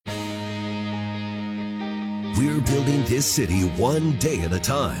We're building this city one day at a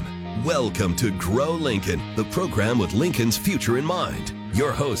time. Welcome to Grow Lincoln, the program with Lincoln's future in mind.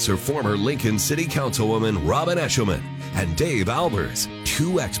 Your hosts are former Lincoln City Councilwoman Robin Eshelman and Dave Albers,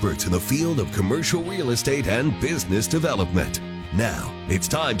 two experts in the field of commercial real estate and business development. Now, it's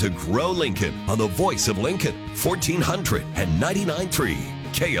time to Grow Lincoln on the voice of Lincoln, 1499.3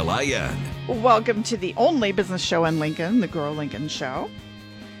 KLIN. Welcome to the only business show in Lincoln, the Grow Lincoln Show.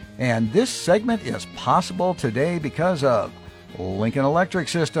 And this segment is possible today because of Lincoln Electric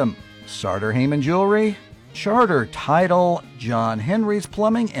System, Sartor Heyman Jewelry, Charter Title, John Henry's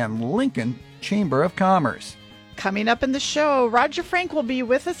Plumbing, and Lincoln Chamber of Commerce. Coming up in the show, Roger Frank will be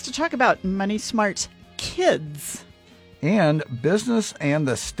with us to talk about Money Smart Kids. And business and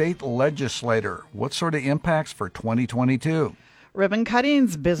the state legislature. What sort of impacts for 2022? Ribbon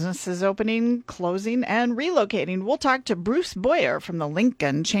cuttings, businesses opening, closing, and relocating. We'll talk to Bruce Bohrer from the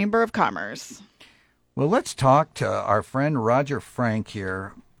Lincoln Chamber of Commerce. Well, let's talk to our friend Roger Frank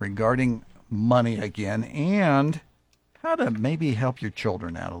here regarding money again and how to maybe help your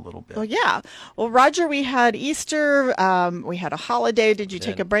children out a little bit. Well, yeah. Well, Roger, we had Easter. We had a holiday. Did you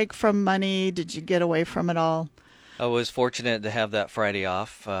take a break from money? Did you get away from it all? I was fortunate to have that Friday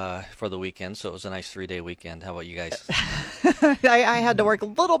off for the weekend, so it was a nice 3-day weekend. How about you guys? I had to work a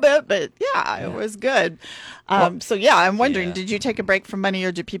little bit, but yeah. It was good. So, I'm wondering, did you take a break from money,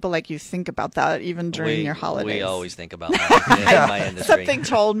 or do people like you think about that even during your holidays? We always think about that in my industry. Something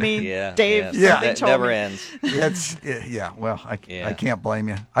told me, Dave, something that told never me. ends. I can't blame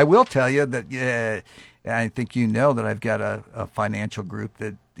you. I will tell you that, I think you know that I've got a financial group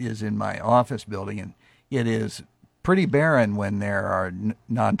that is in my office building, and it is pretty barren when there are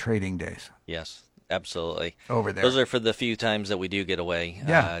non-trading days. Yes, absolutely. Over there. Those are for the few times that we do get away,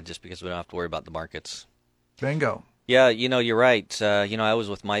 just because we don't have to worry about the markets. Bingo. Yeah, you're right. I was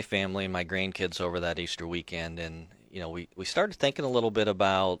with my family and my grandkids over that Easter weekend, and, we started thinking a little bit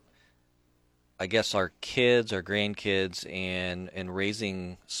about, I guess, our kids, our grandkids, and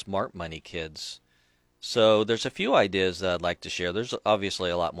raising smart money kids. So there's a few ideas that I'd like to share. There's obviously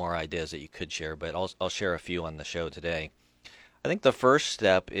a lot more ideas that you could share, but I'll share a few on the show today. I think the first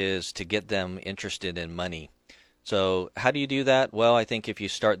step is to get them interested in money. So how do you do that? Well, I think if you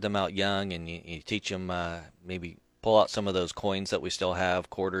start them out young and you teach them, maybe pull out some of those coins that we still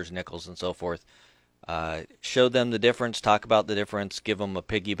have, quarters, nickels, and so forth. Show them the difference, talk about the difference, give them a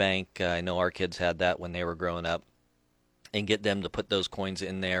piggy bank. I know our kids had that when they were growing up, and get them to put those coins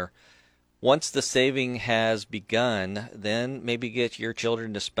in there. Once the saving has begun, then maybe get your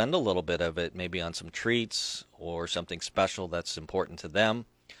children to spend a little bit of it, maybe on some treats or something special that's important to them.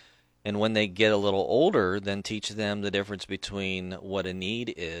 And when they get a little older, then teach them the difference between what a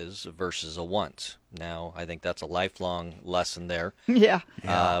need is versus a want. Now, I think that's a lifelong lesson there. Yeah.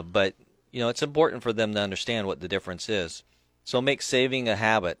 But, it's important for them to understand what the difference is. So make saving a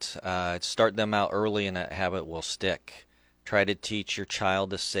habit. Start them out early, and that habit will stick. Try to teach your child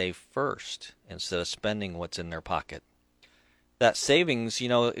to save first instead of spending what's in their pocket. That savings,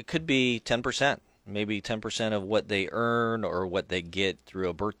 it could be 10%, maybe 10% of what they earn or what they get through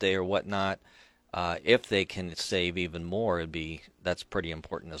a birthday or whatnot. If they can save even more, that's pretty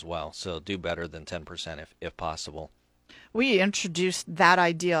important as well. So do better than 10% if possible. We introduced that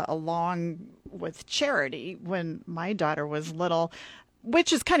idea along with charity when my daughter was little,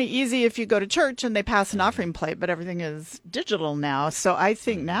 which is kind of easy if you go to church and they pass an offering plate, but everything is digital now. So I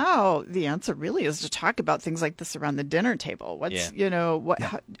think now the answer really is to talk about things like this around the dinner table.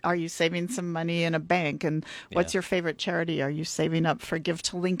 How, are you saving some money in a bank? And what's your favorite charity? Are you saving up for Give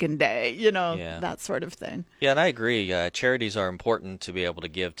to Lincoln Day? That sort of thing. Yeah, and I agree. Charities are important to be able to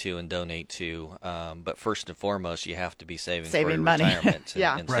give to and donate to. But first and foremost, you have to be saving for your money. Retirement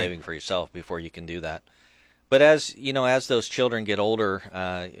and saving for yourself before you can do that. But as those children get older,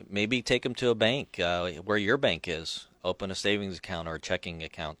 maybe take them to a bank where your bank is. Open a savings account or a checking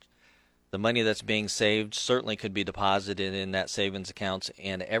account. The money that's being saved certainly could be deposited in that savings account,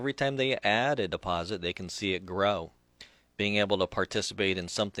 and every time they add a deposit, they can see it grow. Being able to participate in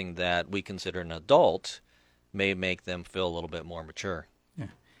something that we consider an adult may make them feel a little bit more mature. Yeah.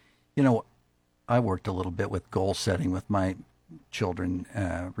 I worked a little bit with goal setting with my children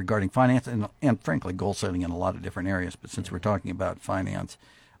regarding finance and frankly goal setting in a lot of different areas, but since we're talking about finance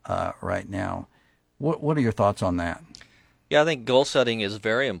right now, what are your thoughts on that? Yeah, I think goal setting is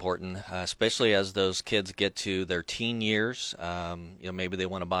very important, especially as those kids get to their teen years. Maybe they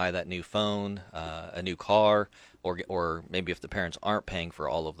want to buy that new phone, a new car, or maybe if the parents aren't paying for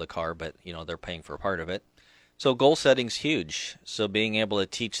all of the car, but they're paying for part of it. So goal setting's huge. So being able to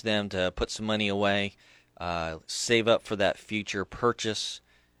teach them to put some money away, save up for that future purchase,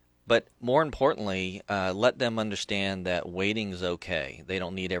 But more importantly, let them understand that waiting is okay. They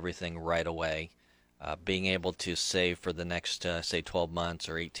don't need everything right away. Being able to save for the next, say, 12 months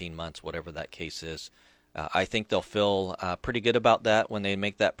or 18 months, whatever that case is. I think they'll feel pretty good about that when they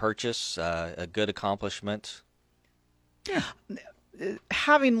make that purchase, a good accomplishment. Yeah.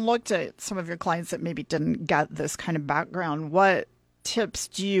 Having looked at some of your clients that maybe didn't get this kind of background, what tips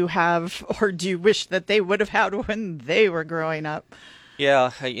do you have, or do you wish that they would have had when they were growing up?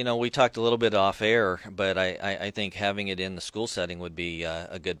 Yeah, we talked a little bit off air, but I think having it in the school setting would be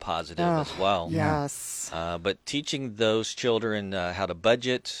a good positive as well. Yes. But teaching those children how to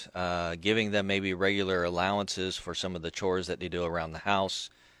budget, giving them maybe regular allowances for some of the chores that they do around the house.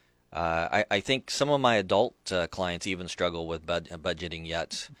 I think some of my adult clients even struggle with budgeting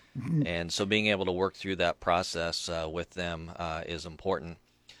yet. And so being able to work through that process with them is important.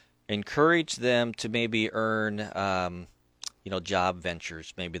 Encourage them to maybe earn job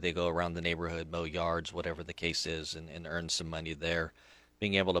ventures. Maybe they go around the neighborhood, mow yards, whatever the case is, and earn some money there.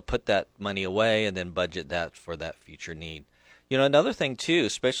 Being able to put that money away and then budget that for that future need. Another thing too,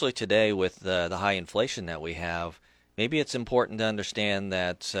 especially today with the high inflation that we have, maybe it's important to understand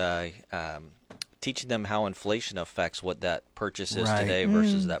that teaching them how inflation affects what that purchase is today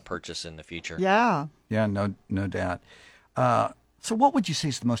versus that purchase in the future. Yeah. Yeah, no doubt. So what would you say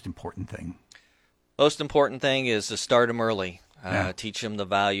is the most important thing? Most important thing is to start them early. Teach them the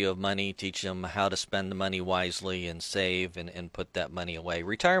value of money, teach them how to spend the money wisely and save and put that money away.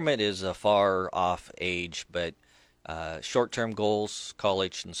 Retirement is a far off age, but short-term goals,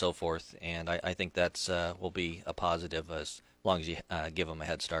 college, and so forth, and I think that's will be a positive as long as you give them a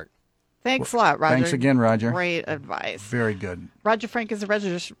head start. Thanks a lot, Roger. Thanks again, Roger. Great advice. Very good. Roger Frank is a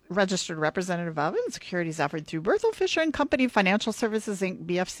registered representative of and securities offered through Berthel Fisher and Company Financial Services, Inc.,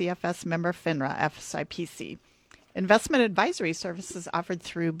 BFCFS member FINRA, FSIPC. Investment advisory services offered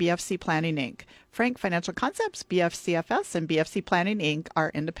through BFC Planning, Inc. Frank Financial Concepts, BFCFS, and BFC Planning, Inc.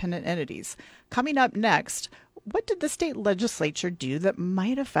 are independent entities. Coming up next, what did the state legislature do that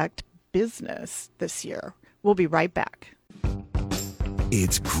might affect business this year? We'll be right back.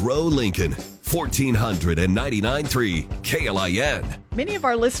 It's Grow Lincoln, 1499.3 KLIN. Many of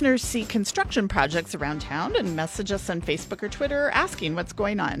our listeners see construction projects around town and message us on Facebook or Twitter asking what's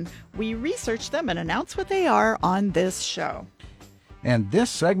going on. We research them and announce what they are on this show. And this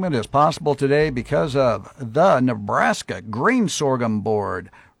segment is possible today because of the Nebraska Grain Sorghum Board,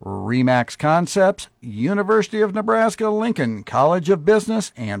 Remax Concepts, University of Nebraska-Lincoln College of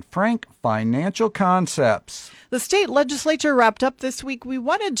Business, and Frank Financial Concepts. The state legislature wrapped up this week. We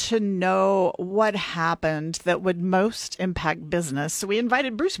wanted to know what happened that would most impact business. So we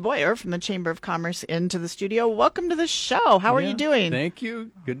invited Bruce Bohrer from the Chamber of Commerce into the studio. Welcome to the show. How are you doing? Thank you.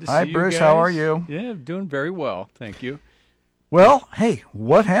 Good to see Hi, you Bruce. guys. How are you? Yeah, doing very well. Thank you. Well, hey,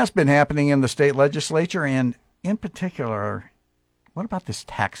 what has been happening in the state legislature, and in particular, what about this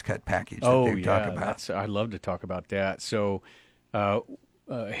tax cut package that they've talked about? I'd love to talk about that. So,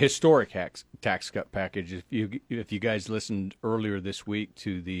 historic tax cut package. If you guys listened earlier this week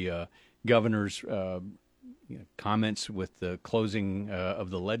to the governor's comments with the closing of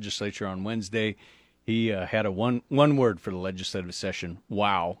the legislature on Wednesday, he had a one word for the legislative session: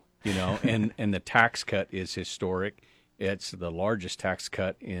 wow. And the tax cut is historic. It's the largest tax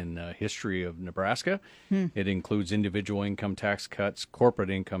cut in history of Nebraska. It includes individual income tax cuts, corporate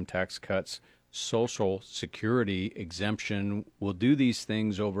income tax cuts, Social Security exemption. We'll do these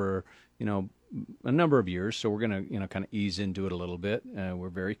things over, a number of years. So we're going to, kind of ease into it a little bit. We're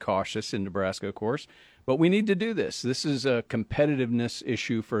very cautious in Nebraska, of course, but we need to do this. This is a competitiveness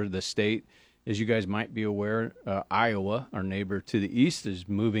issue for the state. As you guys might be aware, Iowa, our neighbor to the east, is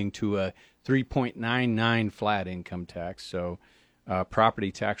moving to a 3.99 flat income tax. So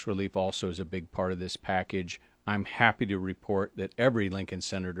property tax relief also is a big part of this package. I'm happy to report that every Lincoln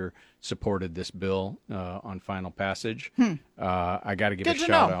senator supported this bill on final passage. I got to give a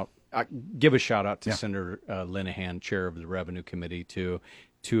shout out. Give a shout out to Senator Linehan, chair of the Revenue Committee, to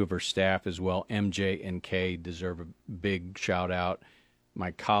two of her staff as well. MJ and Kay deserve a big shout out.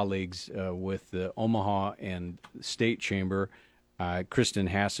 My colleagues with the Omaha and State Chamber, Kristen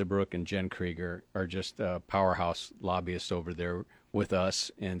Hassebrook and Jen Krieger, are just powerhouse lobbyists over there with us.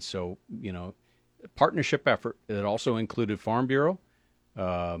 And so, partnership effort that also included Farm Bureau,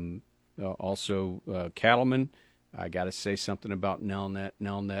 also Cattlemen. I got to say something about Nelnet.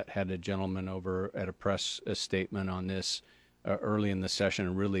 Nelnet had a gentleman over at a press statement on this early in the session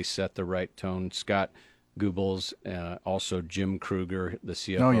and really set the right tone. Scott Goebbels, also Jim Kruger, the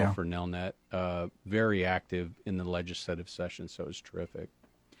CFO for Nelnet, very active in the legislative session, so it was terrific.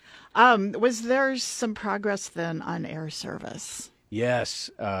 Was there some progress then on air service? Yes,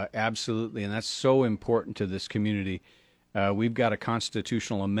 absolutely, and that's so important to this community. We've got a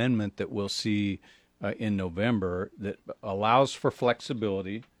constitutional amendment that we'll see in November that allows for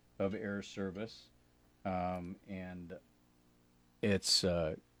flexibility of air service, and its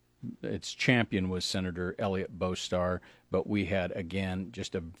champion was Senator Elliott Bohrer, but we had, again,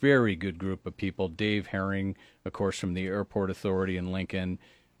 just a very good group of people. Dave Herring, of course, from the Airport Authority in Lincoln,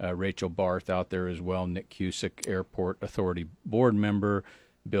 Rachel Barth out there as well, Nick Cusick, Airport Authority board member,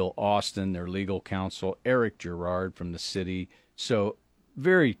 Bill Austin, their legal counsel, Eric Gerard from the city. So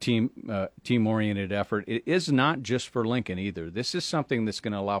very team-oriented effort. It is not just for Lincoln either. This is something that's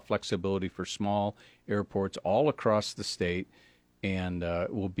going to allow flexibility for small airports all across the state, and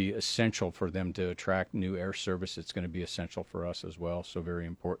will be essential for them to attract new air service. It's going to be essential for us as well, so very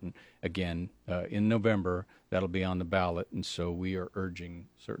important. Again, in November, that'll be on the ballot, and so we are urging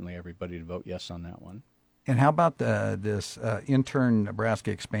certainly everybody to vote yes on that one. And how about this intern Nebraska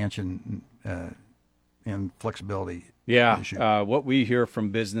expansion and flexibility issue? What we hear from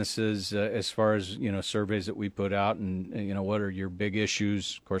businesses as far as, surveys that we put out and, what are your big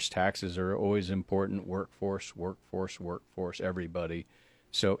issues? Of course, taxes are always important. Workforce, everybody.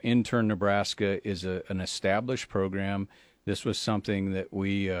 So Intern Nebraska is an established program. This was something that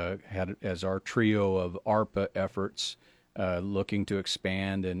we had as our trio of ARPA efforts, looking to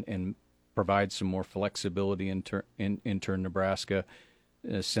expand and provide some more flexibility in Intern Nebraska.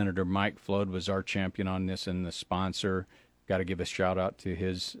 Senator Mike Flood was our champion on this and the sponsor. Got to give a shout out to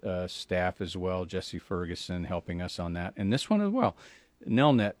his staff as well, Jesse Ferguson helping us on that. And this one as well.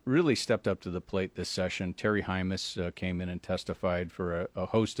 Nelnet really stepped up to the plate this session. Terry Hymas came in and testified for a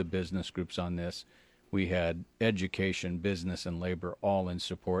host of business groups on this. We had education, business, and labor all in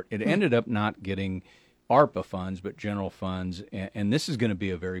support. It ended up not getting ARPA funds, but general funds. And this is going to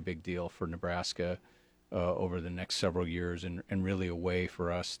be a very big deal for Nebraska over the next several years, and really a way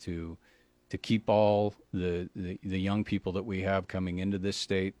for us to keep all the young people that we have coming into this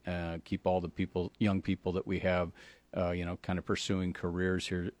state, keep all the young people that we have, kind of pursuing careers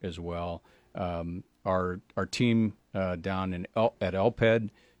here as well. Our team down at LPED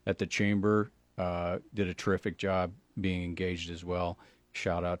at the chamber did a terrific job being engaged as well.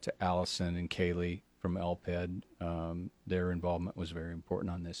 Shout out to Allison and Kaylee from LPED. Their involvement was very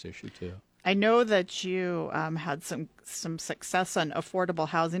important on this issue too. I know that you had some success on affordable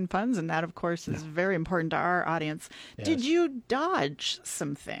housing funds, and that, of course, is very important to our audience. Yes. Did you dodge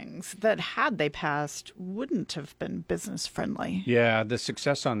some things that, had they passed, wouldn't have been business friendly? Yeah, the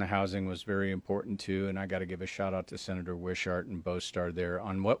success on the housing was very important too, and I got to give a shout out to Senator Wishart and Bohrer there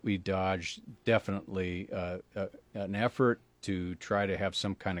on what we dodged. Definitely an effort to try to have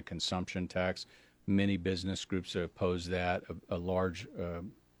some kind of consumption tax. Many business groups oppose that. A large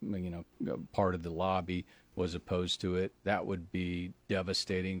part of the lobby was opposed to it. That would be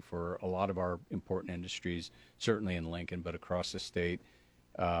devastating for a lot of our important industries, certainly in Lincoln, but across the state.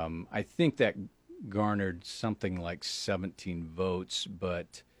 I think that garnered something like 17 votes,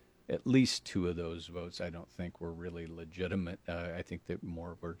 but at least 2 of those votes I don't think were really legitimate. I think that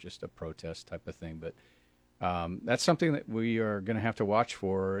more were just a protest type of thing. But that's something that we are going to have to watch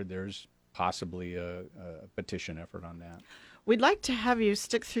for. There's possibly a petition effort on that. We'd like to have you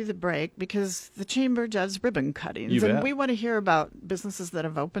stick through the break because the chamber does ribbon cuttings, and we want to hear about businesses that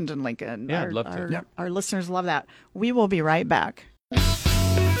have opened in Lincoln. Yeah, I'd love to. Our listeners love that. We will be right back.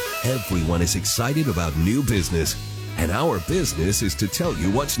 Everyone is excited about new business, and our business is to tell you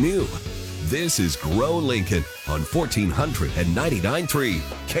what's new. This is Grow Lincoln on 1499.3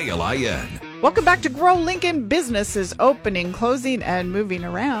 KLIN. Welcome back to Grow Lincoln. Business is opening, closing, and moving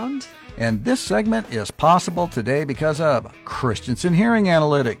around. And this segment is possible today because of Christensen Hearing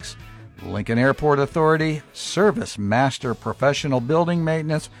Analytics, Lincoln Airport Authority, Service Master Professional Building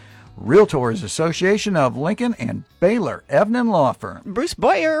Maintenance, Realtors Association of Lincoln, and Baylor Evnen Law Firm. Bruce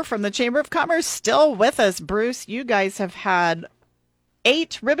Bohrer from the Chamber of Commerce still with us. Bruce, you guys have had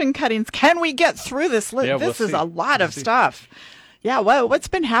 8 ribbon cuttings. Can we get through this list? This is a lot of stuff. Yeah, what's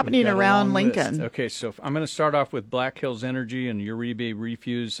been happening around Lincoln? List. Okay, so I'm going to start off with Black Hills Energy and Uribe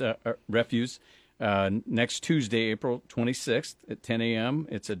Refuse. Next Tuesday, April 26th at 10 a.m.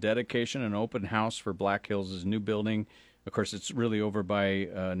 It's a dedication and open house for Black Hills' new building. Of course, it's really over by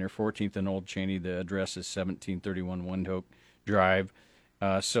near 14th and Old Cheney. The address is 1731 Windhoek Drive.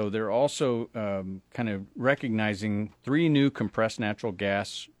 So they're also kind of recognizing 3 new compressed natural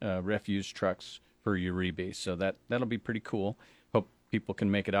gas refuse trucks for Uribe. So that'll be pretty cool. People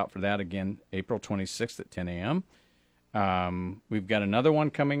can make it out for that again, April 26th at 10 a.m. We've got another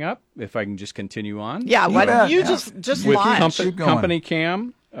one coming up, if I can just continue on. Yeah, why don't you just with launch? Company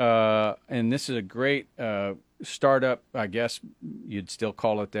Cam, and this is a great startup, I guess you'd still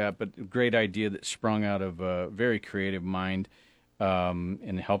call it that, but a great idea that sprung out of a very creative mind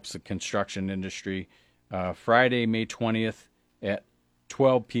and helps the construction industry. Friday, May 20th at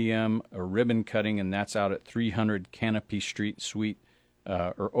 12 p.m., a ribbon cutting, and that's out at 300 Canopy Street Suite,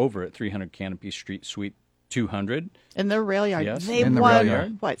 or over at 300 Canopy Street Suite 200. In their rail yard. Yes. They In the won, rail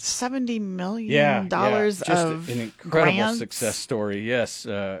yard. what, $70 million Just of an incredible grants? success story. Yes,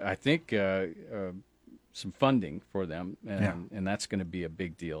 I think some funding for them, and that's going to be a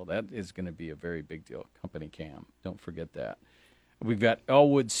big deal. That is going to be a very big deal. Company Cam, don't forget that. We've got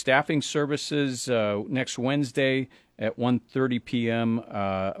Elwood Staffing Services next Wednesday at 1:30 p.m.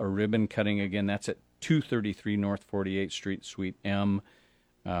 A ribbon cutting again. That's at 233 North 48th Street, Suite M.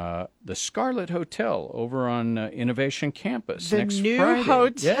 The Scarlet Hotel over on Innovation Campus The next new Friday.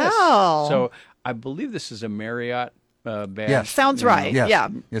 hotel. Yes. So I believe this is a Marriott badge. Yes. Sounds right. Yes. Yeah.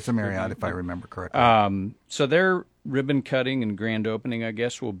 It's a Marriott, if I remember correctly. So their ribbon cutting and grand opening, I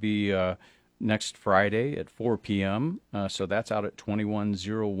guess, will be next Friday at 4 p.m. So that's out at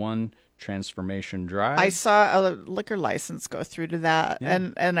 2101 Transformation Drive. I saw a liquor license go through to that,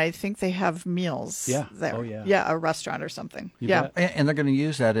 and I think they have meals there. Oh, yeah. Yeah, a restaurant or something. You yeah. bet. And they're going to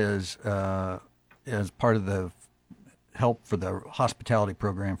use that as part of the help for the hospitality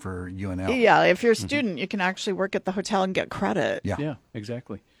program for UNL. Yeah, if you're a student, you can actually work at the hotel and get credit. Yeah. Yeah,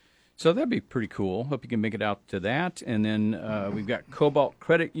 exactly. So that'd be pretty cool. Hope you can make it out to that. And then we've got Cobalt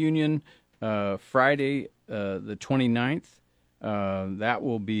Credit Union Friday, the 29th. That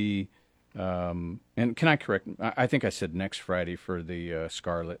will be, and can I correct? I think I said next Friday for the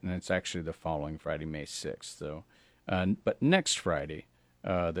Scarlet, and it's actually the following Friday, May 6th. So, but next Friday,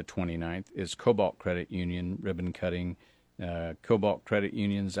 the 29th, is Cobalt Credit Union ribbon cutting. Cobalt Credit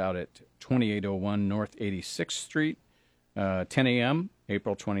Union's out at 2801 North 86th Street, 10 a.m.,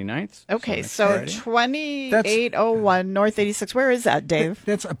 April 29th. Okay, next so Friday. 2801 North 86. Where is that, Dave?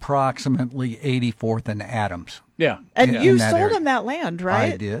 That's approximately 84th and Adams. Yeah. And in you that sold area. him that land,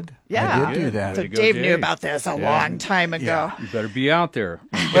 right? I did. Yeah. I did do that. So Way to go, Dave knew Dave. about this a long time ago. You better be out there.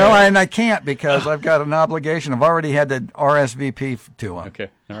 Well, and I can't because I've got an obligation. I've already had to RSVP to him. Okay,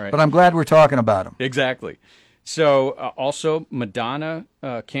 all right. But I'm glad we're talking about him. Exactly. So also Madonna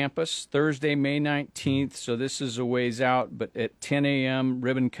campus, Thursday, May 19th. So this is a ways out, but at 10 a.m.,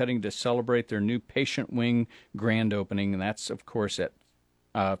 ribbon cutting to celebrate their new patient wing grand opening. And that's, of course, at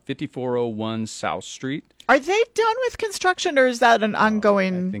 5401 South Street. Are they done with construction, or is that an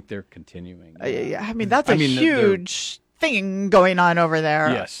ongoing? I think they're continuing. I mean, that's I a mean, they're- huge thing going on over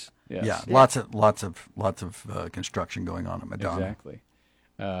there. Yes. Yeah, lots of construction going on at Madonna. Exactly.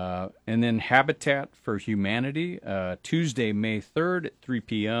 And then Habitat for Humanity, Tuesday, May 3rd at 3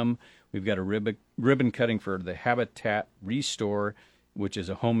 p.m. We've got a ribbon cutting for the Habitat Restore, which is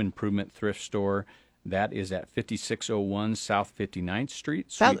a home improvement thrift store. That is at 5601 South 59th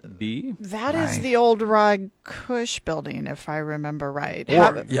Street, Suite B. That Nice. is the old Rod Cush building, if I remember right.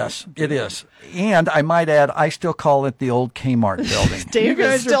 Yes, it is. And I might add, I still call it the old Kmart building. Dave You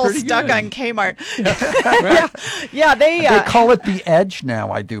guys is are still pretty stuck good. on Kmart. Right? Yeah, they They call it the Edge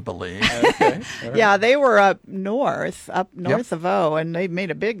now, I do believe. Okay. All right. yeah, they were up north of O, and they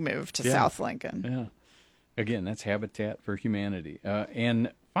made a big move to Yeah. South Lincoln. Yeah. Again, that's Habitat for Humanity.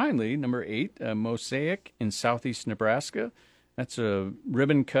 And finally, number 8, Mosaic in southeast Nebraska. That's a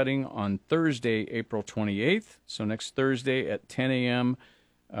ribbon cutting on Thursday, April 28th. So next Thursday at 10 a.m.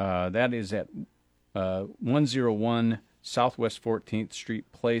 That is at 101 Southwest 14th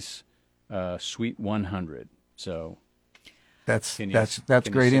Street Place, Suite 100. So That's can you great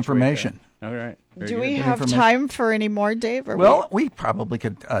situate information. that? All right. Very Do good. we have information. time for any more, Dave? Or Well, we probably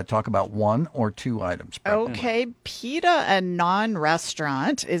could talk about one or two items. probably. Okay, PETA and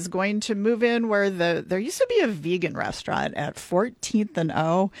Non-Restaurant is going to move in where there used to be a vegan restaurant at 14th and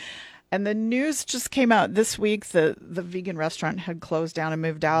O. And the news just came out this week that the vegan restaurant had closed down and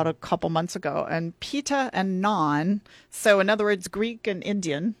moved out a couple months ago. And PETA and Non, so in other words, Greek and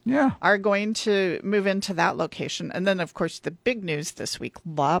Indian, Yeah. are going to move into that location. And then, of course, the big news this week,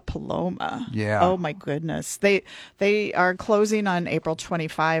 La Paloma. Yeah. Oh, my goodness. They are closing on April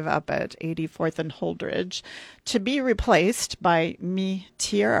 25 up at 84th and Holdridge to be replaced by Mi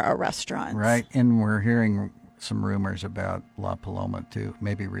Tierra restaurants. Right. And we're hearing some rumors about La Paloma too,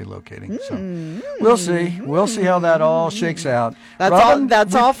 maybe relocating. So we'll see. We'll see how that all shakes out.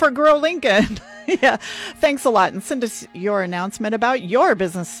 That's all for Grow Lincoln. Yeah. Thanks a lot. And send us your announcement about your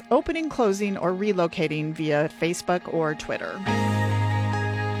business opening, closing, or relocating via Facebook or Twitter.